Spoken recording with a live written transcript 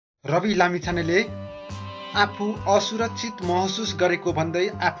रवि लामिछानेले आफू असुरक्षित महसुस गरेको भन्दै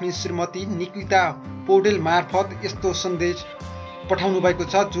आफ्नी श्रीमती निकिता पौडेल मार्फत यस्तो सन्देश पठाउनु भएको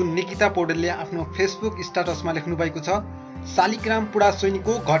छ, जुन निकिता पौडेलले आफ्नो फेसबुक स्ट्याटसमा लेख्नु भएको छ। शालिग्राम पुडा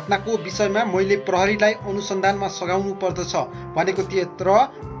सैनिकको घटनाको विषयमा मैले प्रहरीलाई अनुसन्धानमा सघाउनु पर्दछ भनेको थिएँ, तर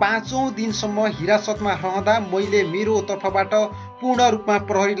 5औं दिनसम्म हिरासतमा रहँदा मैले मेरो तर्फबाट पूर्ण रूपमा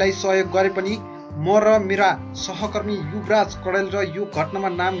प्रहरीलाई सहयोग गरे पनि म र मेरा सहकर्मी युवराज कडेल र यो घटनामा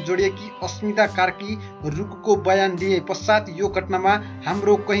नाम जोडिएकी अस्मिता कार्की रुकुको बयान लिए पश्चात यो घटनामा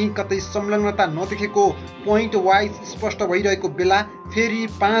हाम्रो कहीँ कतै संलग्नता नदेखेको पोइन्ट वाइज स्पष्ट भइरहेको बेला फेरि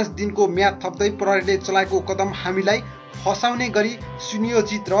 5 दिनको म्याद थप्दै प्रहरीले चलाएको कदम हामीलाई फसाउने गरी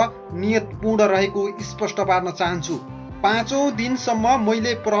सुनियोजित र नियतपूर्ण रहेको स्पष्ट पार्न चाहन्छु। 5औं दिनसम्म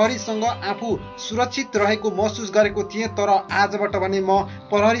मैले प्रहरीसँग आफू सुरक्षित रहेको महसुस गरेको थिएँ, तर आजबाट भने म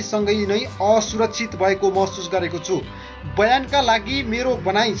प्रहरीसँगै नै असुरक्षित भएको महसुस गरेको छु। बयानका लागि मेरो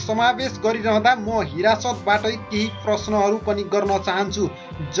भनाइ समावेश गरिरहँदा म हिरासतबाटै केही प्रश्नहरू पनि गर्न चाहन्छु।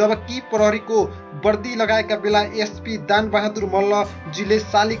 जबकि प्रहरीको वर्दी लगाएका बेला एसपी दानबहादुर मल्लजीले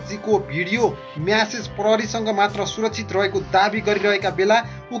शालिगजीको भिडियो म्यासेज प्रहरीसँग मात्र सुरक्षित रहेको दावी गरिरहेका बेला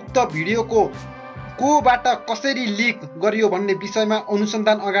उक्त भिडियोको कोबाट कसरी लिक गरियो भन्ने विषयमा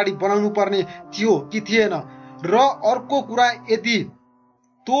अनुसन्धान अगाडि बढाउनु पर्ने थियो कि थिएन। र अर्को कुरा, यदि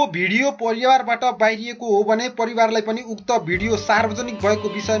त्यो भिडियो परिवारबाट बाहिरिएको हो भने परिवारलाई पनि उक्त भिडियो सार्वजनिक भएको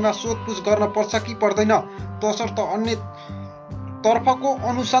विषयमा सोधपुछ गर्न पर्छ कि पर्दैन, तसर्थ अन्य तर्फको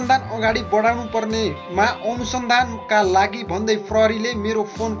अनुसन्धान अगाडि बढाउनु पर्नेमा अनुसन्धानका लागि भन्दै प्रहरीले मेरो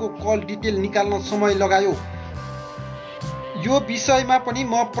फोनको कल डिटेल निकाल्न समय लगायो। यो विषयमा पनि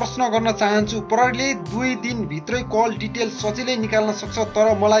म प्रश्न गर्न चाहन्छु। प्रहरीले 2 दिनभित्रै कल डिटेल सजिलै निकाल्न सक्छ,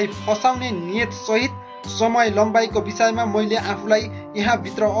 तर मलाई फसाउने नियत सहित समय लम्बाइको विषयमा मैले आफूलाई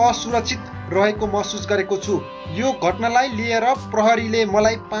यहाँभित्र असुरक्षित रहेको महसुस गरेको छु। यो घटनालाई लिएर प्रहरीले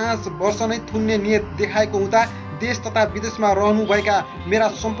मलाई 5 वर्ष नै थुन्ने नियत देखाएको हुँदा देश तथा विदेशमा रहनुभएका मेरा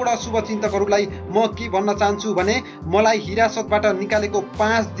सम्पूर्ण शुभचिन्तकहरूलाई म के भन्न चाहन्छु भने मलाई हिरासतबाट निकालेको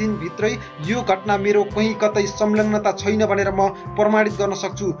 5 दिनभित्रै यो घटना मेरो कहीँ कतै संलग्नता छैन भनेर म प्रमाणित गर्न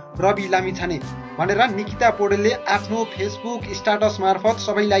सक्छु, रवि लामिछाने भनेर निकिता पौडेलले आफ्नो फेसबुक स्ट्याटस मार्फत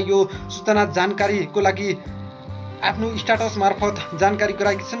सबैलाई यो सूचना जानकारीको लागि आफ्नो स्ट्याटस मार्फत जानकारी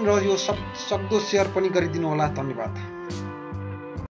गराएकी छन् र यो सक्दो सेयर पनि गरिदिनु होला। धन्यवाद।